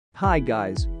Hi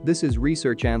guys, this is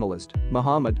research analyst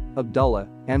Muhammad Abdullah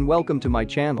and welcome to my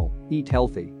channel, Eat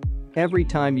Healthy. Every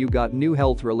time you got new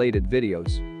health related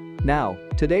videos. Now,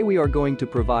 today we are going to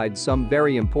provide some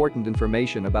very important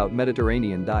information about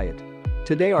Mediterranean diet.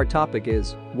 Today our topic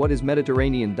is, what is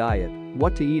Mediterranean diet,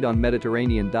 what to eat on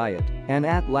Mediterranean diet, and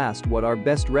at last what are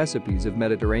best recipes of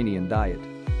Mediterranean diet.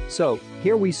 So,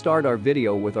 here we start our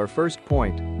video with our first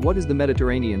point, what is the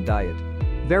Mediterranean diet?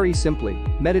 Very simply,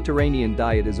 Mediterranean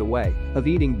diet is a way of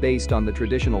eating based on the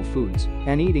traditional foods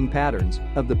and eating patterns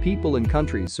of the people and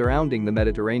countries surrounding the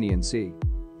Mediterranean Sea.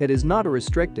 It is not a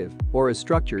restrictive or a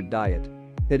structured diet.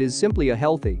 It is simply a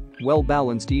healthy,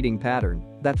 well-balanced eating pattern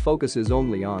that focuses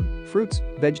only on fruits,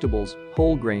 vegetables,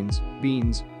 whole grains,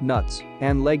 beans, nuts,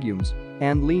 and legumes,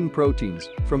 and lean proteins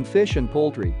from fish and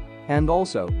poultry, and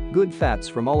also good fats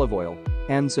from olive oil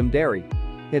and some dairy.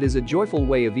 It is a joyful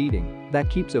way of eating that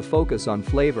keeps a focus on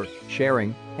flavor,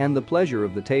 sharing, and the pleasure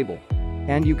of the table.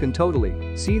 And you can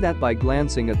totally see that by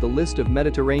glancing at the list of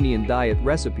Mediterranean diet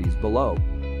recipes below.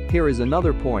 Here is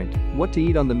another point, what to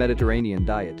eat on the Mediterranean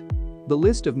diet. The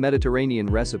list of Mediterranean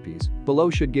recipes below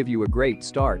should give you a great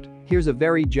start. Here's a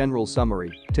very general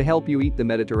summary to help you eat the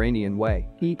Mediterranean way.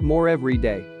 Eat more every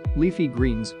day. Leafy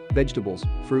greens, vegetables,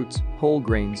 fruits, whole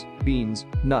grains, beans,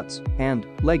 nuts, and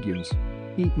legumes.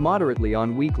 Eat moderately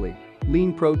on weekly.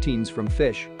 Lean proteins from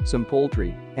fish, some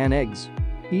poultry, and eggs.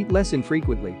 Eat less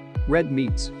infrequently. Red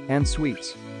meats and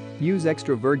sweets. Use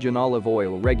extra virgin olive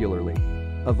oil regularly.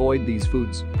 Avoid these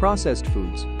foods, processed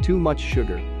foods, too much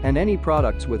sugar, and any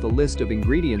products with a list of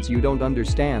ingredients you don't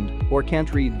understand or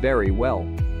can't read very well.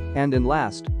 And in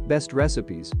last, best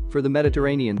recipes for the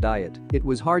Mediterranean diet. It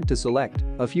was hard to select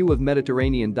a few of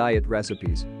Mediterranean diet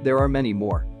recipes, there are many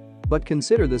more. But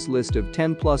consider this list of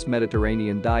 10 plus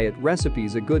Mediterranean diet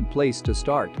recipes a good place to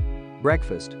start.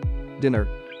 Breakfast, dinner,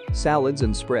 salads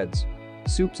and spreads,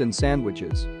 soups and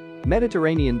sandwiches.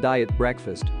 Mediterranean diet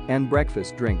breakfast and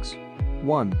breakfast drinks.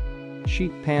 1.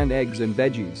 Sheet pan eggs and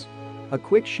veggies. A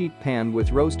quick sheet pan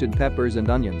with roasted peppers and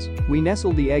onions. We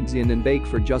nestle the eggs in and bake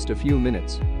for just a few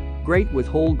minutes. Great with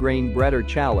whole grain bread or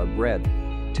challah bread.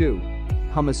 2.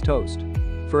 Hummus toast.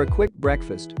 For a quick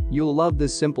breakfast, you'll love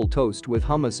this simple toast with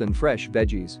hummus and fresh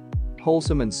veggies.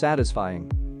 Wholesome and satisfying.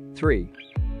 3.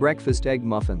 Breakfast egg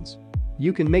muffins.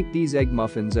 You can make these egg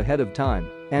muffins ahead of time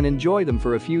and enjoy them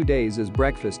for a few days as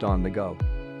breakfast on the go.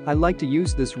 I like to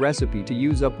use this recipe to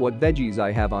use up what veggies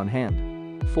I have on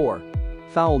hand. 4.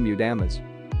 Fowl mudamas.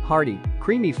 Hearty,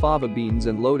 creamy fava beans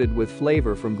and loaded with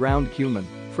flavor from ground cumin,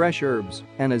 fresh herbs,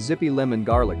 and a zippy lemon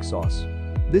garlic sauce.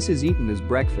 This is eaten as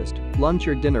breakfast, lunch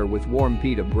or dinner with warm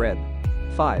pita bread.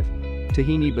 5.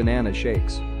 Tahini banana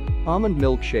shakes. Almond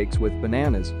milk shakes with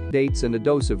bananas, dates and a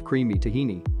dose of creamy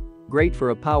tahini. Great for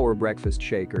a power breakfast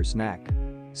shake or snack.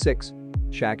 6.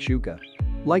 Shakshuka.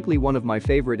 Likely one of my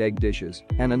favorite egg dishes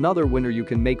and another winner you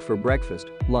can make for breakfast,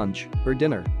 lunch, or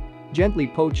dinner. Gently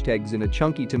poached eggs in a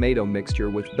chunky tomato mixture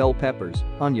with bell peppers,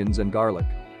 onions and garlic.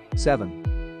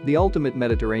 7. The ultimate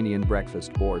Mediterranean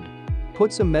breakfast board.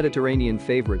 Put some Mediterranean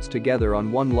favorites together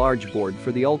on one large board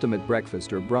for the ultimate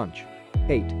breakfast or brunch.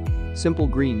 8. Simple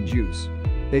green juice.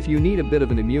 If you need a bit of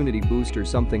an immunity boost or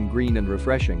something green and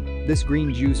refreshing, this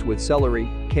green juice with celery,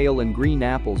 kale and green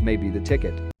apples may be the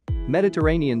ticket.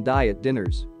 Mediterranean diet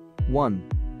dinners.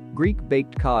 1. Greek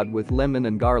baked cod with lemon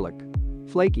and garlic.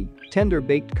 Flaky, tender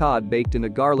baked cod baked in a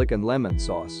garlic and lemon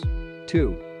sauce.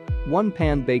 2. 1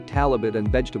 pan baked halibut and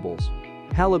vegetables.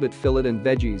 Halibut fillet and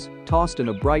veggies, tossed in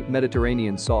a bright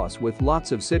Mediterranean sauce with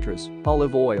lots of citrus,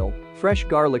 olive oil, fresh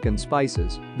garlic and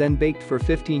spices, then baked for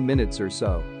 15 minutes or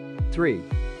so. 3.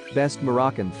 Best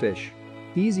Moroccan fish.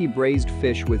 Easy braised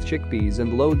fish with chickpeas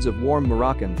and loads of warm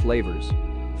Moroccan flavors.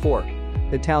 4.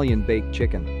 Italian baked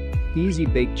chicken. Easy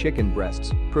baked chicken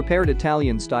breasts, prepared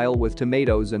Italian style with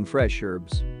tomatoes and fresh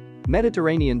herbs.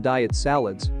 Mediterranean diet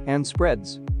salads and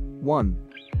spreads. 1.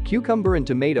 Cucumber and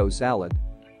tomato salad.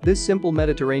 This simple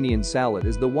Mediterranean salad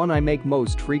is the one I make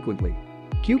most frequently.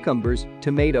 Cucumbers,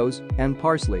 tomatoes, and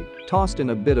parsley, tossed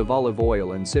in a bit of olive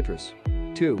oil and citrus.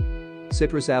 2.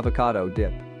 Citrus avocado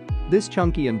dip. This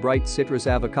chunky and bright citrus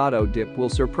avocado dip will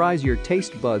surprise your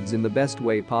taste buds in the best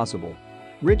way possible.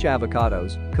 Rich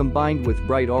avocados, combined with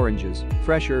bright oranges,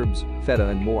 fresh herbs, feta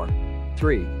and more.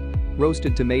 3.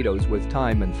 Roasted tomatoes with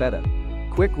thyme and feta.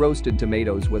 Quick roasted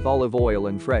tomatoes with olive oil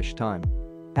and fresh thyme.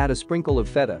 Add a sprinkle of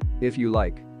feta, if you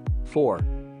like. 4.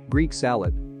 Greek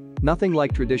salad. Nothing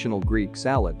like traditional Greek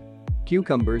salad.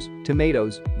 Cucumbers,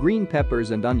 tomatoes, green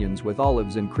peppers and onions with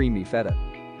olives and creamy feta.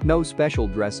 No special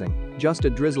dressing, just a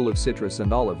drizzle of citrus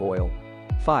and olive oil.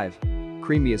 5.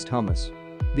 Creamiest hummus.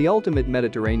 The ultimate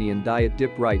Mediterranean diet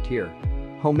dip right here.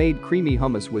 Homemade creamy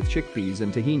hummus with chickpeas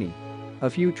and tahini. A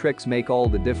few tricks make all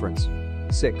the difference.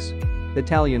 6.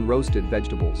 Italian roasted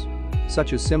vegetables.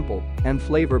 Such a simple and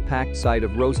flavor-packed side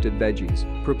of roasted veggies,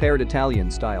 prepared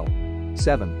Italian style.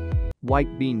 7.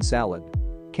 White bean salad.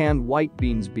 Canned white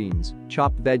beans,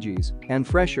 chopped veggies, and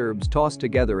fresh herbs tossed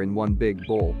together in one big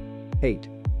bowl. 8.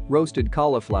 Roasted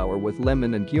cauliflower with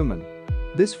lemon and cumin.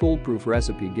 This foolproof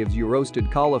recipe gives you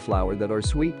roasted cauliflower that are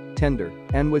sweet, tender,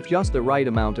 and with just the right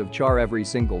amount of char every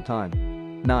single time.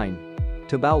 9.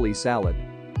 Tabbouleh salad.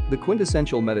 The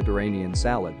quintessential Mediterranean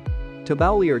salad.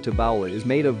 Tabbouleh or taboula is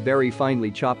made of very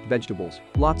finely chopped vegetables,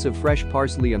 lots of fresh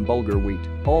parsley and bulgur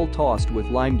wheat, all tossed with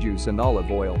lime juice and olive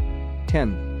oil.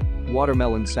 10.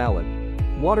 Watermelon salad.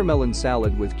 Watermelon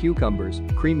salad with cucumbers,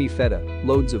 creamy feta,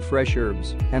 loads of fresh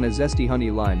herbs, and a zesty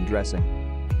honey lime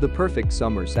dressing. The perfect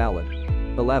summer salad.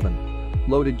 11.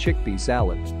 Loaded chickpea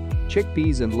salad.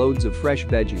 Chickpeas and loads of fresh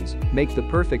veggies make the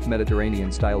perfect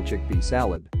Mediterranean-style chickpea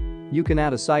salad. You can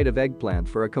add a side of eggplant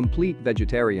for a complete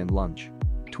vegetarian lunch.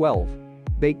 12.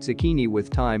 Baked zucchini with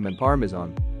thyme and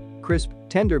parmesan. Crisp,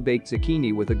 tender baked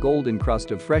zucchini with a golden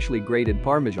crust of freshly grated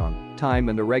parmesan, thyme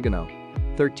and oregano.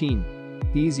 13.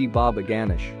 Easy baba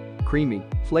ganoush. Creamy,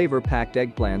 flavor-packed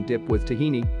eggplant dip with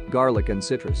tahini, garlic and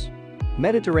citrus.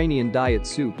 Mediterranean diet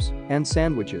soups and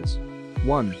sandwiches.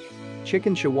 1.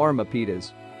 Chicken shawarma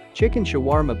pitas. Chicken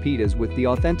shawarma pitas with the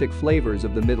authentic flavors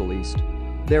of the Middle East.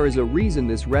 There is a reason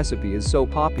this recipe is so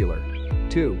popular.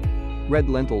 2. Red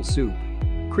lentil soup.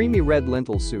 Creamy red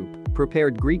lentil soup,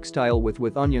 prepared Greek style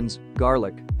with onions,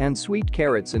 garlic, and sweet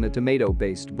carrots in a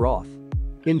tomato-based broth.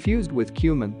 Infused with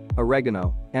cumin,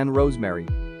 oregano, and rosemary.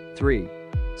 3.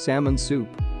 Salmon soup.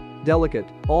 Delicate,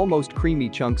 almost creamy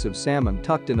chunks of salmon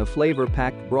tucked in a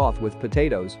flavor-packed broth with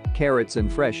potatoes, carrots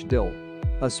and fresh dill.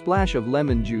 A splash of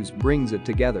lemon juice brings it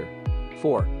together.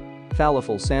 4.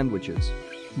 Falafel sandwiches.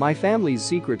 My family's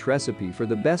secret recipe for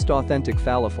the best authentic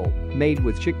falafel, made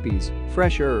with chickpeas,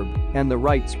 fresh herb, and the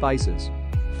right spices.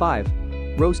 5.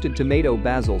 Roasted tomato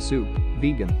basil soup,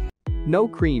 vegan. No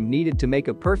cream needed to make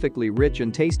a perfectly rich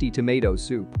and tasty tomato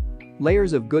soup.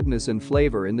 Layers of goodness and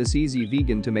flavor in this easy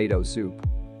vegan tomato soup.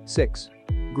 6.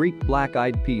 Greek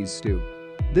black-eyed peas stew.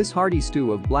 This hearty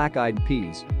stew of black-eyed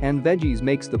peas and veggies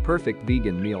makes the perfect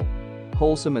vegan meal.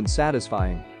 Wholesome and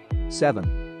satisfying.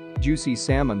 7. Juicy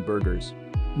salmon burgers.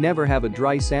 Never have a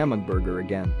dry salmon burger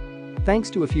again. Thanks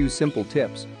to a few simple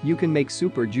tips, you can make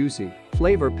super juicy,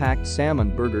 flavor-packed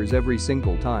salmon burgers every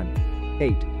single time.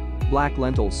 8. Black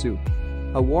lentil soup.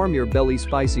 A warm-your-belly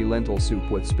spicy lentil soup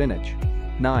with spinach.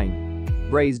 9.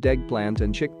 Braised eggplant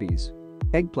and chickpeas.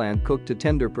 Eggplant cooked to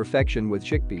tender perfection with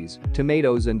chickpeas,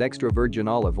 tomatoes and extra virgin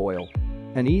olive oil.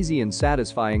 An easy and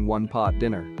satisfying one-pot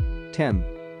dinner. 10.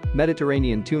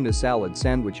 Mediterranean tuna salad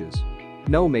sandwiches.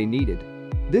 No may needed.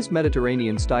 This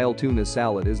Mediterranean-style tuna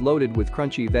salad is loaded with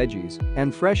crunchy veggies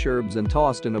and fresh herbs and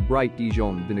tossed in a bright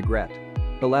Dijon vinaigrette.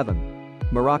 11.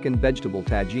 Moroccan vegetable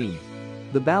tagine.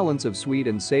 The balance of sweet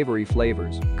and savory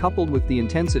flavors, coupled with the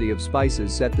intensity of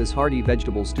spices, set this hearty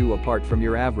vegetable stew apart from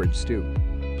your average stew.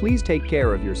 Please take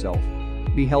care of yourself.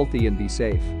 Be healthy and be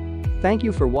safe. Thank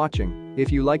you for watching. If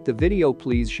you liked the video,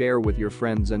 please share with your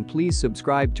friends and please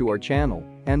subscribe to our channel,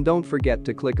 and don't forget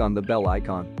to click on the bell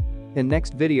icon. In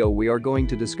next video we are going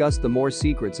to discuss the more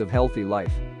secrets of healthy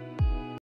life.